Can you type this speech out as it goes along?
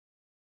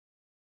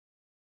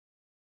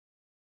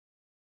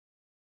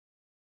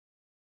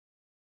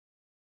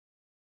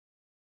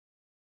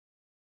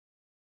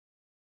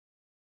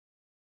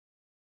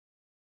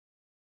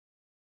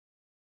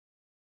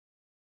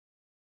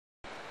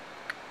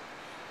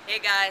Hey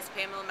guys,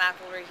 Pamela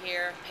MacElree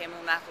here,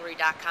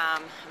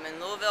 PamelaMacElree.com. I'm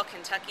in Louisville,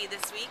 Kentucky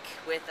this week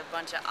with a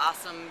bunch of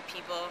awesome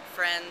people,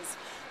 friends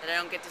that I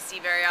don't get to see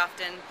very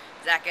often.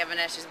 Zach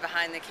Evanesh is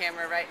behind the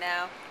camera right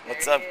now.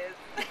 What's up,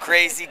 you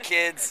crazy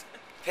kids?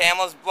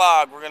 Pamela's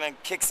blog. We're gonna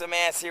kick some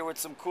ass here with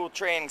some cool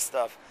training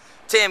stuff.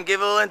 Tim, give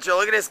a little intro.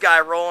 Look at this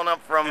guy rolling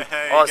up from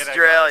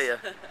Australia.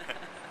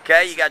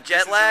 Okay, you got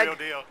jet lag? This is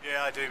the real deal.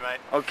 Yeah, I do, mate.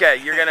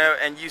 Okay, you're gonna,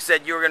 and you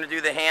said you were gonna do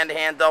the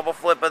hand-to-hand double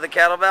flip of the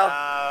kettlebell?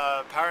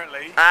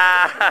 Apparently.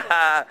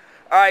 All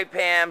right,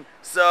 Pam.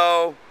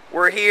 So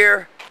we're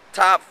here,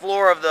 top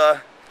floor of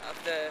the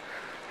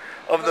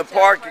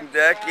parking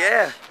deck.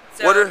 Yeah.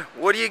 So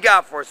what do you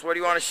got for us? What do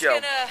you want to show?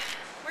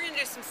 We're gonna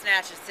do some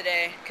snatches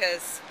today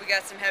because we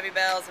got some heavy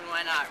bells, and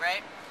why not,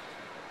 right?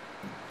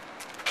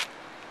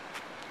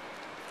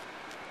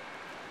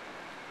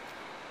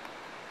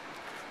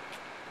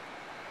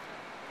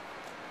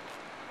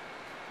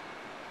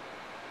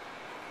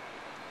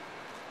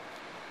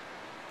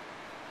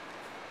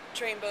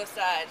 Train both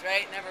sides,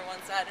 right? Never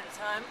one side at a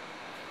time,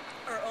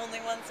 or only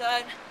one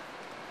side.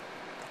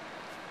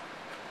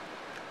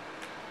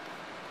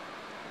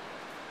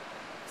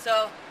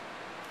 So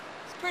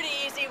it's pretty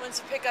easy once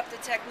you pick up the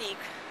technique.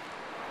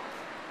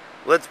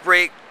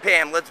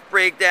 Pam, let's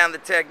break down the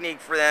technique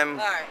for them.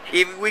 All right.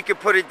 Even we could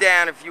put it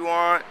down if you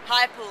want.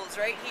 High pulls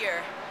right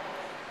here.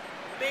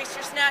 Base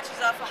your snatches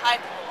off a high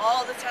pull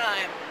all the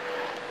time.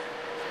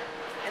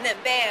 And then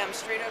bam,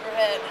 straight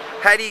overhead.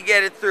 How do you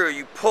get it through?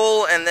 You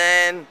pull and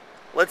then,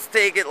 let's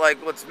take it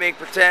like, let's make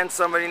pretend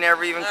somebody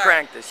never even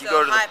cranked this. You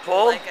go to the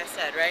pull. Like I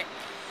said, right?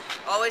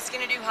 Always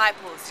gonna do high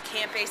pulls. You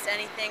can't base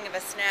anything of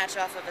a snatch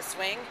off of a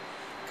swing.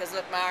 Because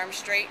look, my arm's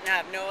straight and I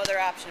have no other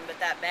option but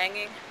that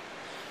banging.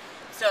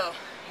 So,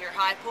 your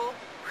high pull,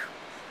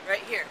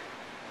 right here.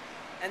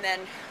 And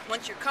then,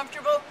 once you're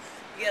comfortable,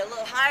 you get a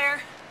little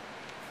higher.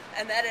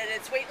 And then at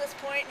its weightless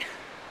point,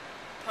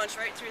 punch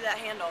right through that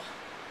handle.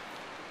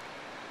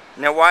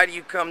 Now, why do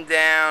you come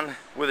down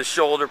with a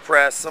shoulder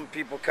press? Some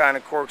people kind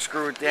of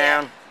corkscrew it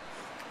down. Yeah.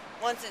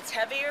 Once it's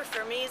heavier,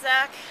 for me,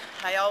 Zach,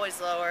 I always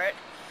lower it,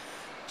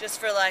 just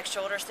for like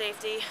shoulder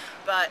safety.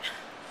 But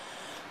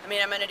I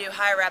mean, I'm gonna do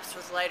high reps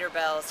with lighter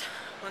bells.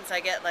 Once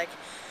I get like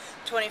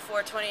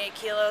 24, 28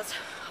 kilos,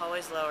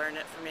 always lowering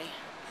it for me.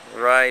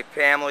 Right,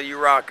 Pamela, you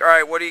rock. All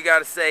right, what do you got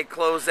to say?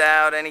 Close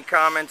out. Any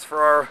comments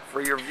for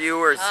your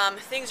viewers?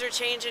 Things are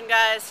changing,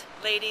 guys,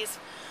 ladies,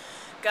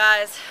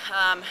 guys.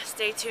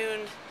 Stay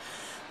tuned.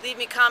 Leave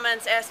me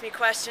comments, ask me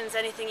questions,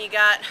 anything you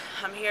got.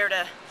 I'm here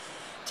to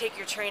take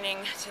your training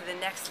to the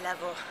next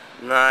level.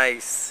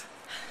 Nice.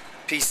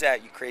 Peace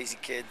out, you crazy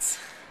kids.